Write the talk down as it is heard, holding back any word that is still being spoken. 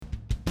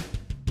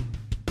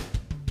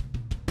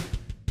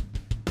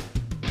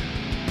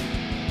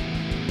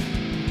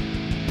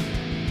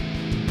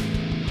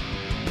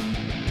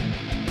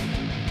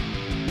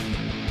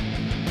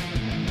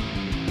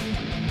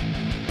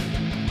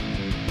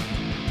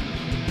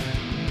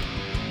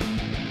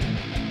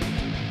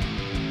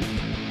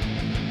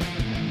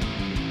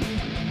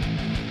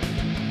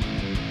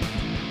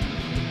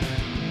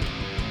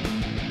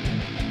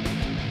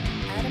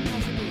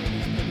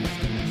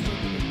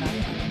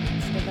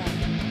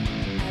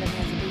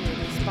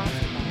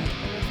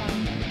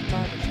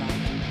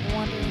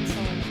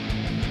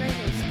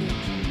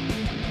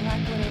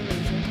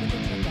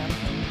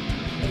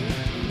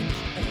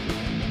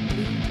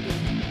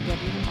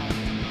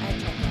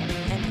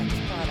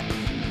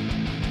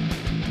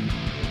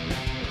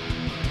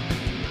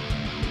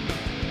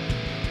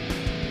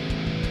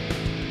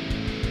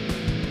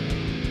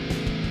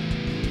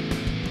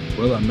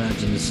Well, I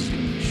imagine this is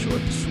going to be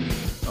short and sweet.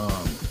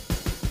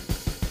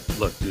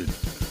 Look, dude,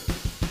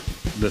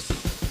 listen.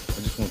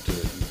 I just want to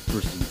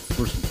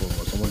first and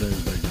foremost, I want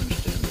everybody to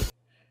understand that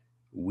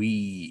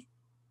we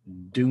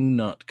do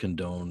not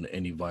condone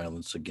any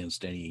violence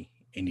against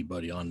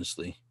anybody.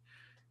 Honestly,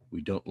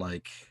 we don't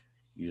like,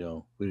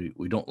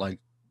 we don't like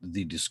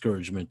the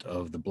discouragement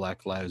of the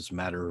Black Lives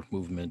Matter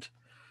movement.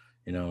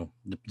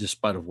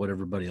 Despite of what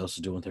everybody else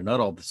is doing, they're not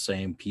all the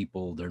same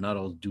people. They're not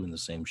all doing the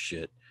same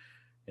shit.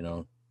 You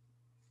know,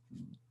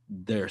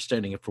 they're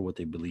standing up for what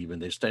they believe in.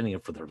 They're standing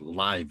up for their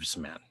lives,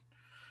 man.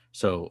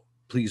 So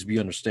please be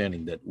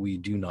understanding that we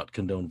do not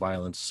condone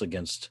violence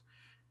against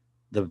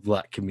the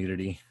black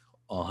community.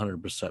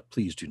 100%.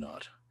 Please do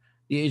not.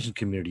 The Asian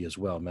community as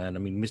well, man. I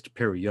mean, Mr.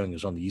 Perry Young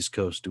is on the East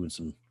Coast doing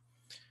some,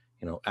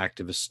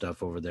 activist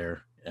stuff over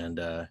there and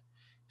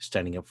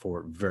standing up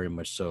for it very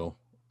much so.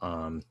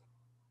 Um,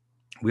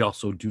 we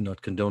also do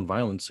not condone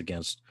violence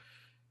against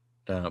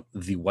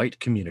the white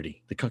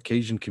community, the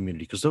Caucasian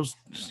community, because those,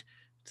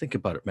 think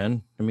about it,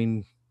 man. I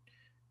mean,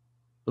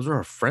 those are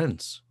our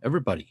friends.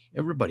 Everybody,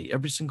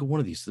 every single one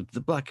of these. The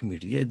black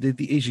community, yeah,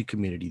 the Asian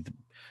community, the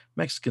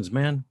Mexicans,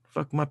 man.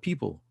 Fuck my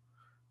people.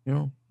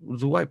 The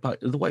white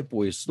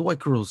boys, the white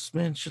girls,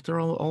 man. Shit, they're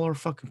all our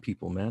fucking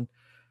people, man.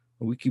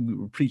 And we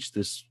preach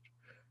this,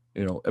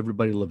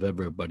 everybody love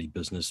everybody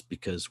business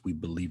because we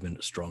believe in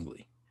it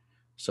strongly.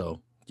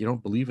 So you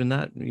don't believe in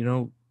that,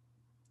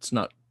 it's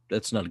not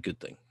that's not a good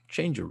thing.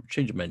 Change your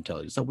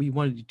mentality. Is that what you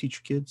wanted to teach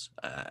your kids?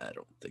 I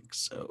don't think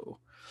so.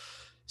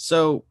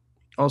 So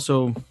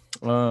also,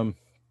 um,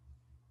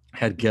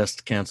 had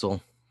guests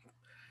cancel.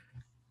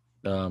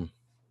 Um,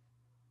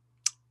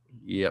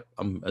 yep,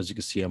 as you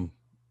can see, I'm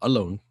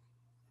alone,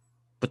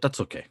 but that's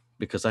okay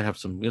because I have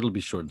some. It'll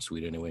be short and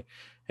sweet anyway.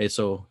 Hey,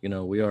 so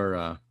we are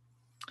a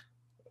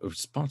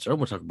sponsor. I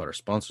want to talk about our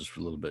sponsors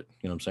for a little bit.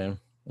 You know what I'm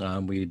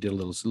saying? We did a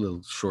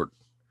little short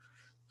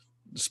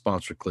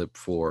sponsor clip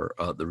for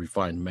the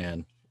Refined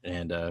Man,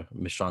 and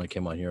Miss Shauna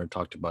came on here and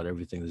talked about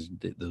everything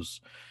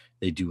those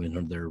they do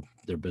in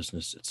their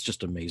business. It's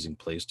just an amazing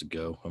place to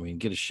go. I mean,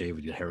 get a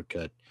shave, get a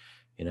haircut,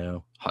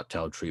 hot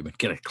towel treatment,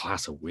 get a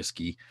glass of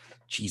whiskey.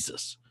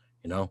 Jesus,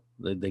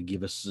 they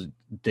give us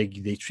they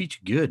treat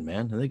you good,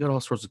 man, and they got all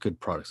sorts of good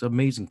products,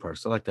 amazing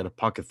products. I like that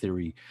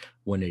Apothecary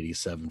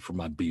 187 for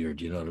my beard.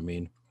 You know what I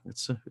mean?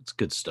 It's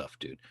good stuff,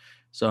 dude.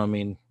 So I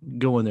mean,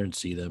 go in there and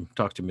see them.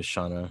 Talk to Miss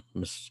Shauna,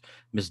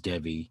 Miss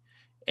Devi,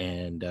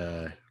 and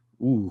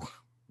ooh,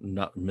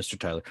 not Mr.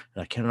 Tyler.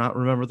 And I cannot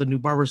remember the new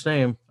barber's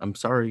name. I'm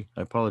sorry.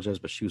 I apologize,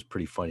 but she was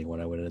pretty funny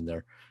when I went in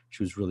there.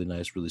 She was really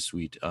nice, really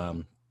sweet.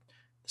 The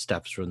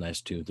staff is really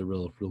nice too. They're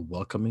real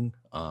welcoming.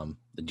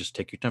 They just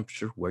take your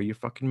temperature, wear your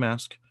fucking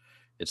mask.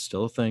 It's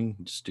still a thing.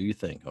 Just do your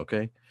thing,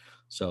 okay?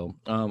 So,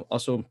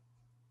 also,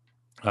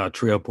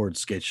 Trio Board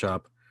Skate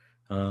Shop,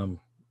 um,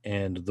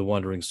 and the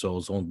Wandering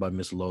Souls, owned by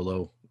Miss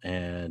Lolo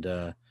and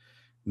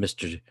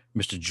Mr.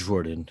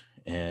 Jordan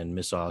and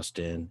Miss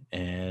Austin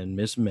and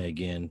Miss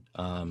Megan.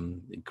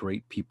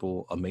 Great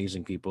people,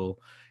 amazing people.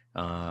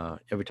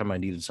 Every time I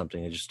needed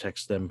something, I just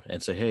text them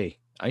and say, "Hey,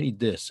 I need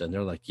this," and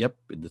they're like, "Yep,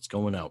 it's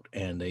going out,"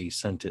 and they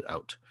sent it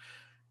out.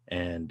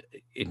 And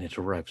it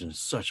arrives in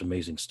such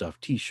amazing stuff: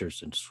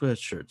 t-shirts and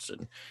sweatshirts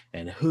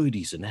and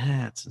hoodies and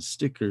hats and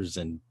stickers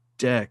and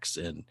decks.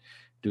 And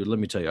dude, let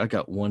me tell you, I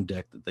got one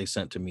deck that they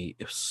sent to me.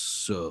 It's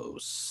so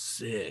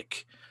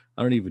sick.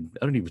 I don't even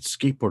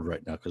skateboard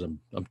right now because I'm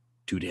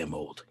too damn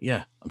old.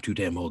 Yeah, I'm too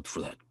damn old for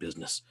that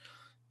business.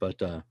 But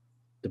the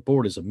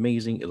board is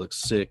amazing. It looks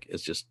sick.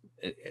 It's just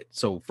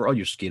so for all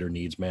your skater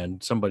needs, man.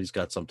 Somebody's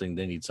got something.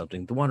 They need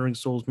something. The Wandering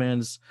Souls,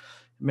 man,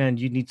 man.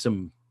 You need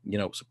some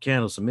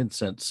candles, some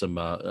incense, some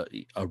a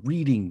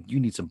reading. You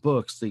need some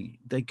books.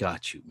 They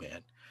got you,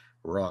 man.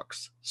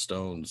 Rocks,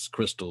 stones,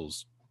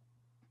 crystals.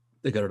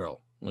 They got it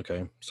all.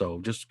 Okay, so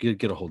just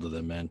get a hold of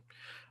them, man.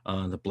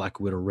 The Black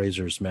Widow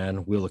razors,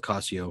 man. Will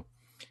Ocasio,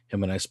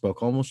 him and I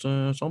spoke almost.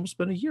 It's almost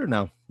been a year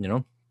now.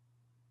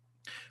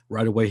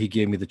 Right away he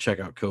gave me the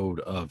checkout code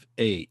of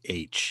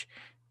AHABBWR,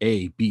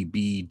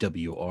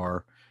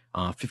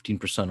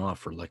 15% off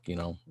for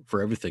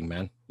for everything,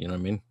 man. You know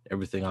what I mean?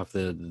 Everything off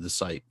the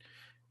site.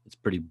 It's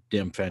pretty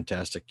damn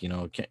fantastic.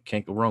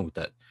 Can't go wrong with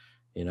that.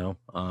 You know,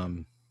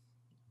 um,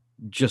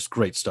 just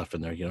great stuff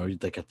in there.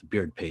 They got the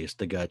beard paste,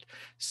 they got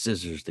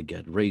scissors, they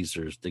got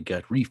razors, they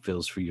got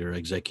refills for your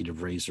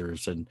executive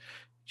razors, and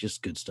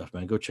just good stuff,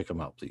 man. Go check them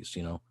out, please.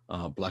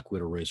 Black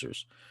Widow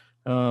razors.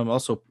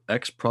 Also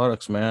X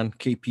products, man.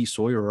 KP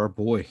Sawyer, our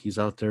boy, he's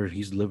out there.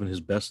 He's living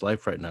his best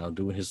life right now,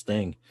 doing his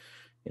thing.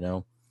 You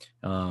know,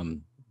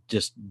 um,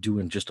 just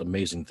doing just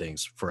amazing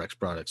things for X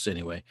products.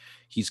 Anyway,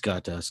 he's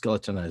got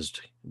skeletonized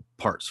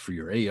parts for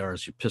your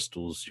ARs, your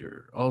pistols,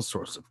 your all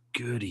sorts of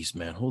goodies,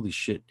 man. Holy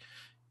shit.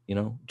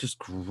 Just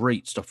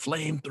great stuff.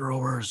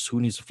 Flamethrowers. Who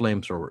needs a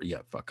flamethrower?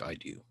 Yeah, fuck, I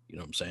do. You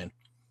know what I'm saying?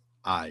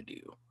 I do.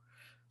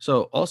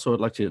 So also I'd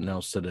like to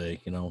announce today,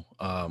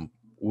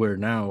 we're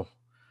now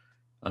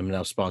I'm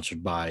now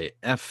sponsored by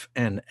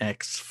fnxfit.com.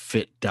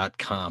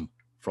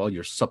 for all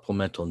your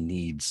supplemental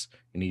needs.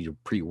 You need your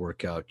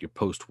pre-workout, your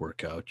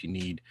post-workout. You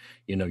need,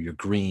 your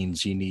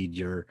greens. You need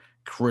your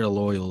krill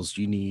oils.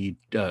 You need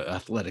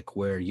athletic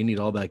wear. You need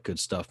all that good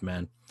stuff,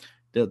 man.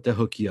 They'll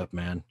hook you up,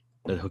 man.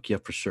 They'll hook you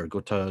up for sure. Go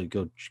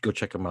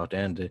check them out.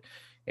 And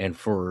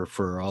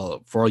for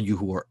all you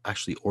who are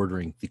actually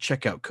ordering the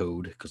checkout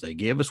code, because they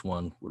gave us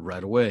one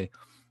right away,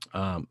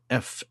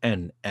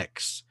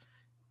 FNX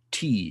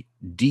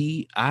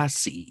TDIC.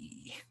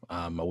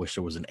 I wish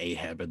there was an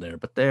AHAB in there,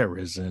 but there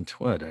isn't.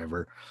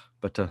 Whatever.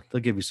 But they'll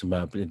give you some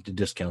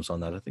discounts on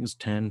that. I think it's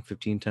 10,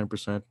 15,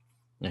 10%.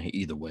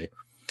 Either way.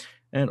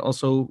 And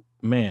also,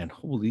 man,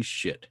 holy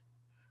shit.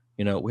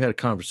 We had a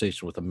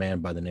conversation with a man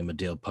by the name of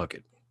Dale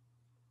Puckett.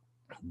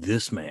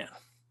 This man,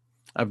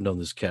 I've known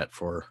this cat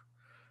for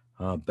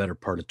better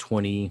part of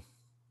 20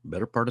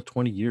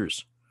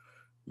 years.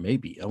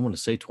 Maybe. I want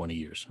to say 20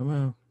 years.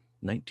 Well,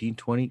 19,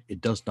 20. It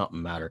does not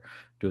matter.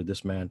 Dude,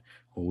 this man,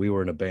 when we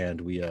were in a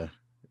band, we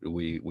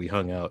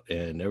hung out,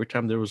 and every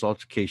time there was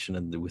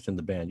altercation within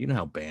the band, you know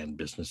how band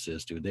business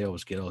is, dude. They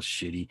always get all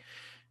shitty.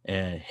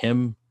 And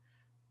him,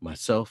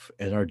 myself,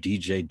 and our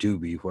DJ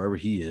Doobie, wherever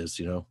he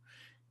is,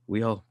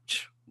 we all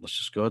let's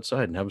just go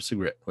outside and have a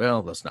cigarette.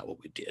 Well, that's not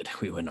what we did.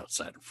 We went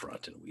outside in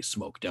front and we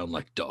smoked down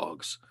like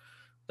dogs.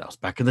 That was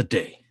back in the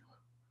day.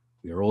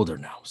 We are older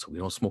now, so we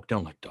don't smoke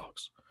down like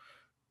dogs.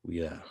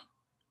 We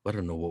I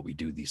don't know what we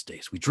do these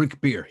days. We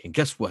drink beer, and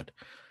guess what?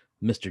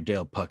 Mr.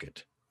 Dale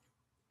Puckett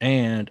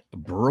and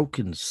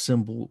Broken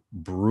Cymbal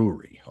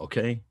Brewery.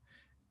 Okay,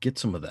 get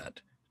some of that,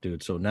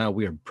 dude. So now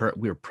we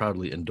are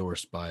proudly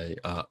endorsed by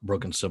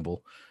Broken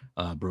Cymbal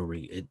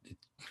Brewery.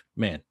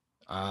 Man,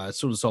 as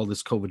soon as all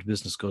this COVID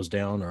business goes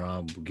down,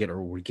 or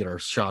we get our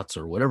shots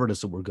or whatever it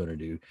is that we're going to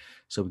do,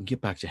 so we can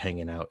get back to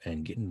hanging out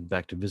and getting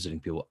back to visiting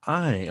people.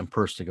 I am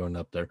personally going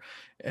up there,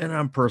 and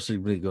I'm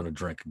personally really going to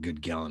drink a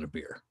good gallon of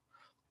beer.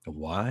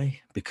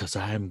 Why? Because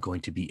I am going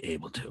to be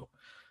able to.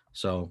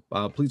 So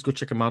please go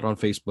check him out on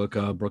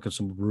Facebook. Broken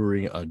Cymbal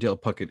Brewery. Dale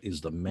Puckett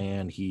is the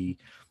man. He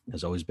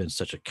has always been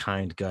such a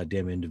kind,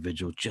 goddamn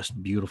individual.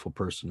 Just beautiful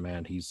person,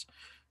 man. He's,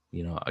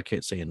 I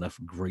can't say enough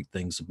great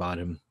things about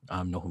him.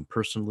 I know him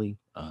personally.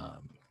 I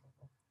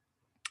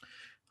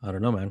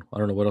don't know, man. I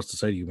don't know what else to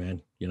say to you,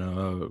 man.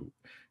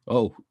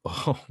 Oh,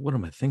 what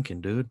am I thinking,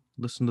 dude?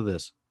 Listen to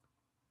this.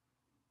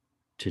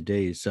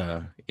 Today's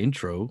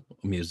intro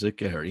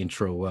music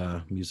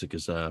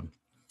is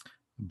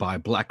by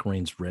Black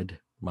Rain's Red.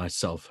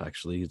 Myself,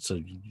 actually, it's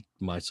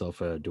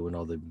myself doing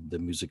all the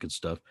music and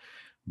stuff.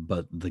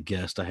 But the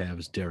guest I have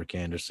is Derek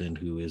Anderson,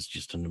 who is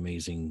just an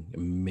amazing,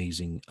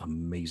 amazing,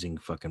 amazing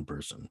fucking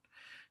person.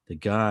 The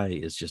guy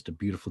is just a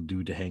beautiful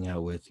dude to hang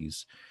out with.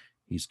 He's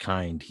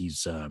kind.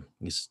 He's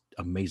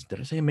amazing. Did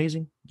I say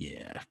amazing?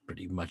 Yeah,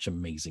 pretty much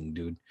amazing,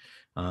 dude.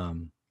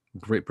 Um,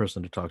 Great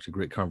person to talk to,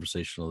 great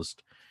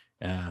conversationalist,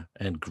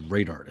 and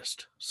great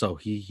artist. So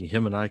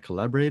him and I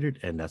collaborated,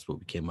 and that's what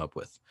we came up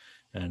with.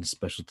 And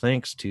special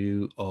thanks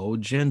to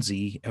Gen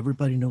Z.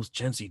 Everybody knows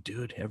Gen Z,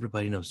 dude.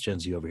 Everybody knows Gen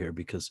Z over here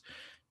because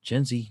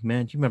Gen Z,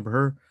 man, you remember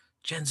her?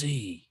 Gen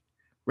Z,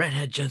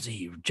 redhead Gen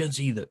Z,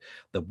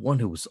 the one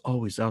who was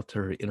always out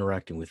there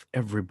interacting with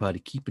everybody,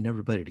 keeping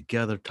everybody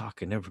together,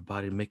 talking to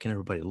everybody, making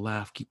everybody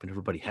laugh, keeping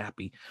everybody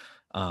happy.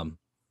 Um,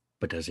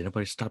 but does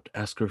anybody stop to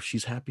ask her if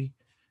she's happy?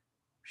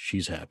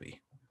 She's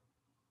happy.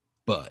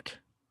 But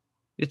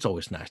it's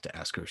always nice to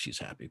ask her if she's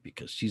happy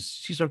because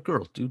she's our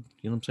girl, dude.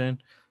 You know what I'm saying?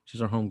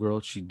 She's our home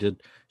girl. She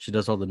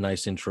does all the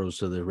nice intros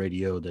to the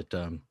radio that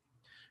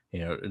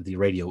the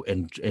radio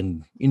and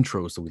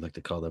intros that we like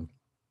to call them.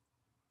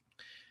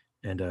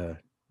 And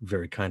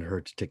very kind of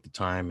her to take the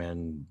time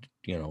and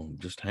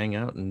just hang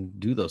out and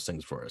do those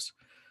things for us.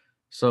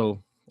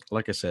 So,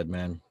 like I said,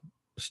 man,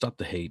 stop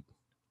the hate,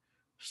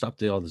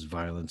 stop all this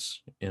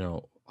violence.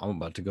 I'm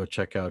about to go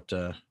check out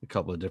a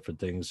couple of different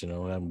things.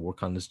 I'm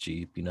work on this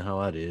Jeep. You know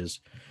how it is.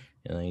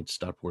 And I ain't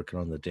stopped working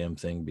on the damn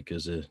thing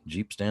because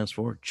Jeep stands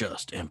for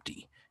just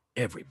empty.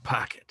 Every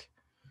pocket.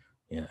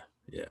 Yeah,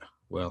 yeah.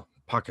 Well,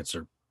 pockets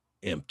are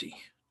empty.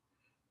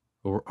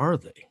 Or are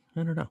they?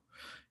 I don't know.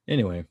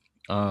 Anyway,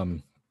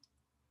 um,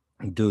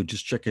 dude,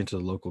 just check into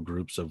the local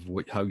groups of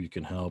how you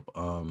can help.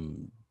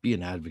 Be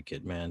an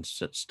advocate, man.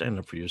 Stand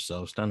up for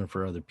yourself, stand up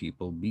for other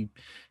people, be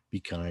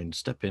kind,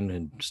 step in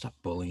and stop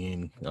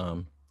bullying.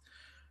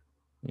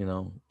 You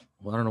know,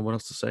 well, I don't know what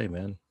else to say,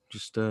 man.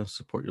 Just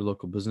support your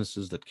local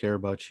businesses that care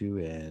about you,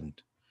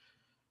 and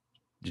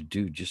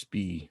dude, just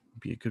be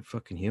a good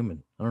fucking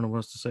human. I don't know what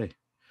else to say.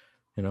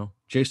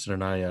 Jason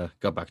and I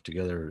got back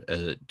together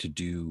to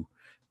do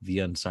the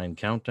unsigned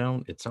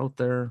countdown. It's out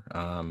there.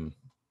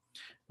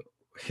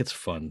 It's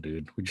fun,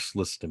 dude. We just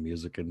listen to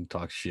music and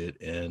talk shit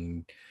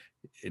and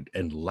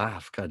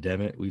laugh. God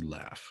damn it, we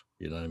laugh.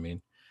 You know what I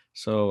mean?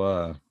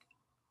 So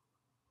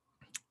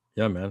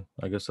yeah, man.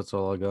 I guess that's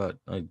all I got.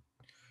 I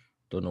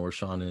don't know where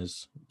Sean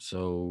is.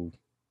 So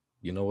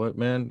you know what,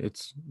 man?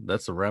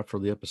 That's a wrap for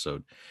the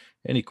episode.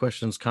 Any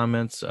questions,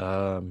 comments,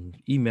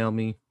 email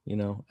me,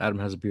 Adam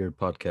has a beard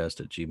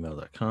podcast at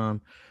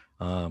gmail.com.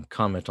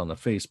 Comment on the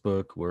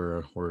Facebook.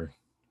 We're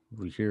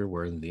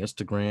We're in the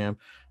Instagram.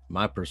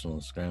 My personal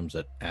Instagram's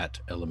at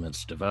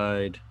Elements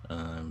Divide.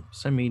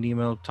 Send me an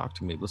email. Talk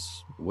to me.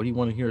 What do you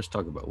want to hear us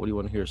talk about? What do you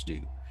want to hear us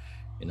do?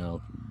 You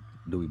know,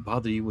 do we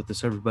bother you with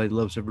this everybody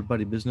loves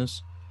everybody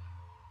business?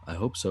 I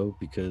hope so,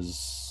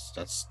 because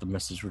that's the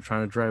message we're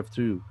trying to drive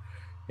through.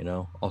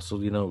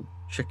 Also,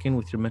 check in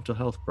with your mental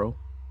health, bro.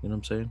 You know what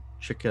I'm saying?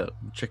 Check out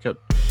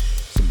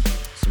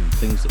some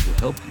things that will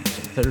help you,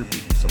 some therapy,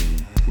 some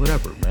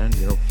whatever, man.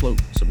 Float,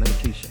 some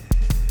meditation.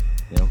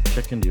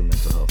 Check into your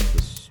mental health,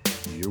 because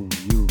you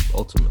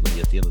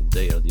ultimately, at the end of the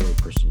day, are the only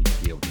person you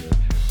can be able to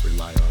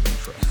rely on and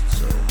trust.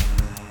 So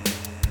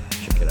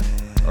check it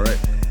out. All right.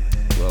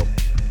 Well,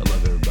 I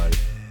love everybody.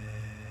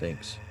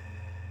 Thanks.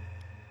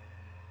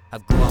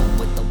 I've grown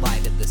with the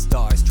light of the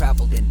stars,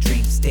 traveled in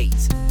dream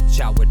states,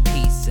 showered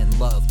peace and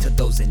love to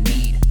those in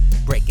need,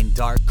 breaking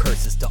dark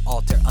curses to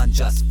alter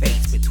unjust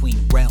fates.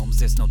 Between realms,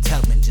 there's no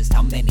telling just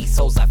how many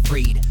souls I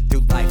freed.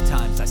 Through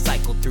lifetimes I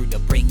cycled through to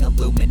bring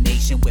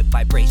illumination. With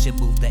vibration,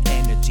 move the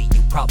energy,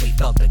 you probably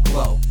felt the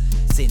glow.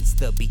 Since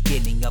the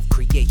beginning of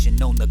creation,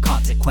 known the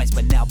consequence,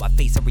 but now I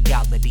face a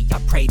reality I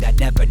prayed I'd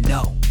never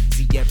know.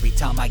 See, every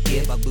time I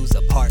give, I lose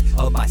a part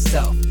of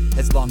myself.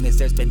 As long as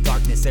there's been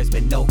darkness, there's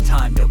been no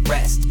time to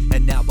rest.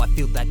 And now I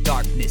feel that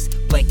darkness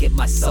blanket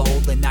my soul,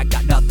 and I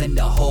got nothing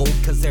to hold,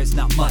 cause there's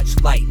not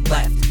much light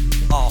left.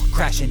 All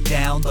crashing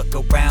down, look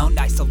around,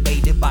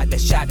 isolated by the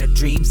shattered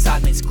dreams.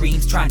 Silent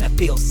screams, trying to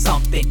feel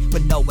something,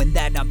 but knowing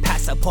that I'm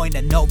past a point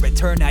of no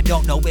return. I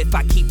don't know if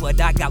I keep what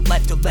I got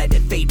left or let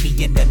it fade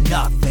me into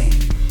nothing.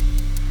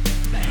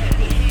 The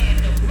heavy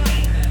hand of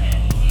light.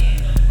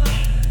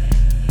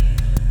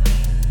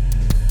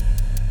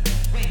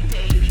 When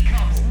day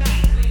becomes night.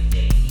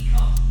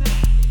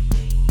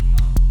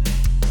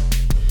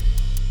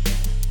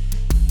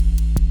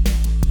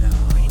 No,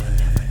 you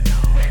never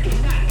know. Where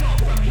can I go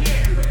from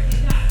here?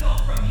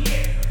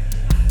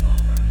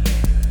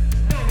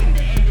 Knowing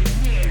the end is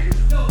near.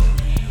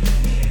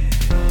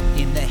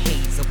 In the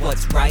haze of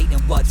what's right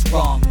and what's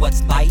wrong,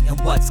 what's light and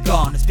what's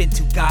gone. It's been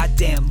too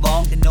goddamn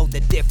long to know the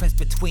difference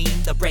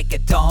between the break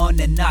of dawn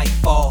and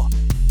nightfall.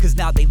 Cause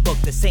now they look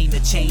the same, the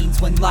chains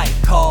when light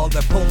call.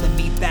 They're pulling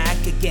me back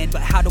again,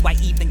 but how do I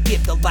even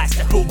give the last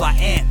of who I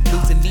am?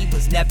 Losing me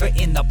was never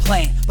in the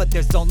plan, but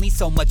there's only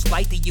so much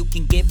light that you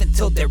can give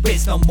until there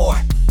is no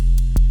more.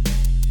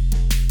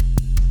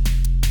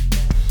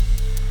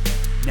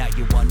 Now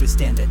you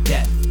understand the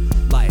depth.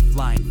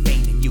 Lifeline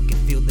faint and you can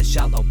feel the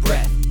shallow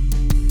breath.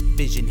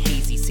 Vision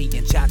hazy,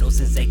 seeing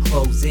shadows as they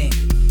close in.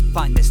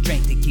 Find the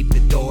strength to keep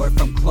the door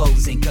from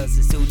closing, cause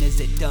as soon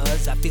as it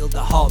does, I feel the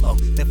hollow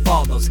that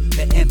follows,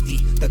 the empty,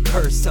 the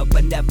curse of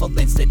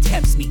benevolence that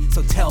tempts me.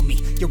 So tell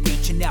me, you're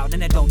reaching out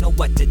and I don't know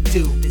what to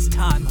do. This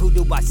time, who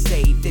do I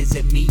save? Is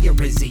it me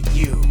or is it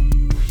you?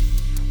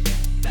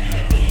 The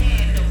heavy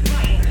hand of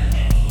light.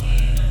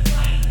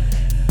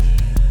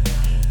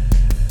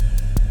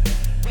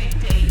 When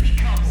day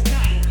becomes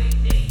night.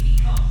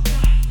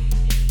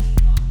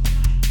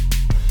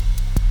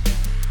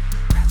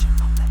 Crashing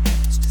from the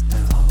heavens just to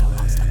float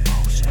amongst the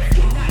ocean. Where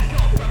can I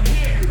go from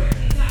here?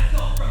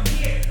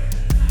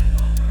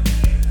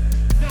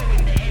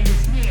 Knowing the end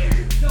is near.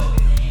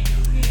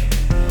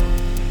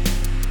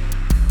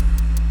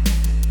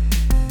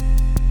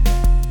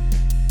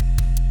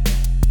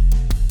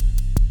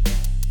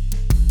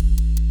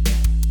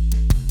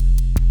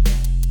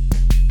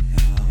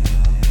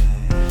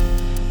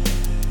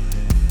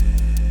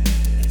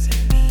 Is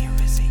it me or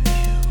is it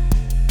you?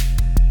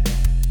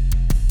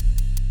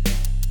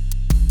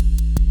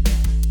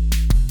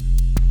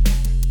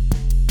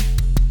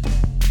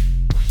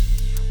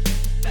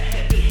 The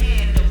heavy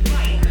hand of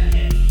light.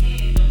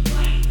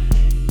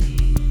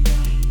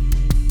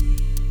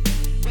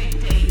 When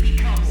day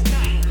becomes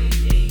night.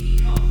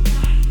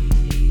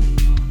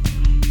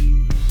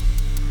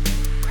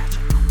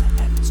 Crashing from the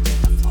heavens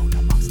just to float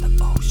amongst the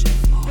ocean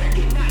floor. Where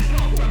can I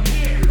go from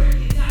here?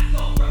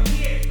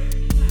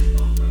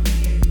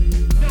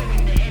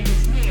 Knowing the end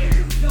is near.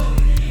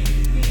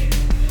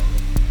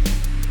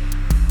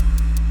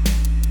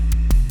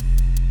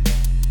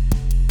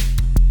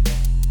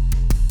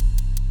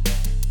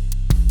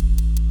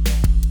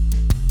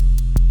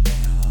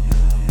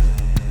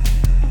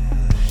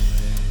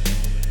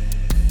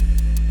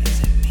 Is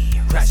it me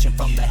or crashing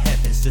from the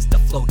heavens just to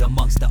float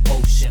amongst the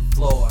ocean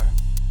floor?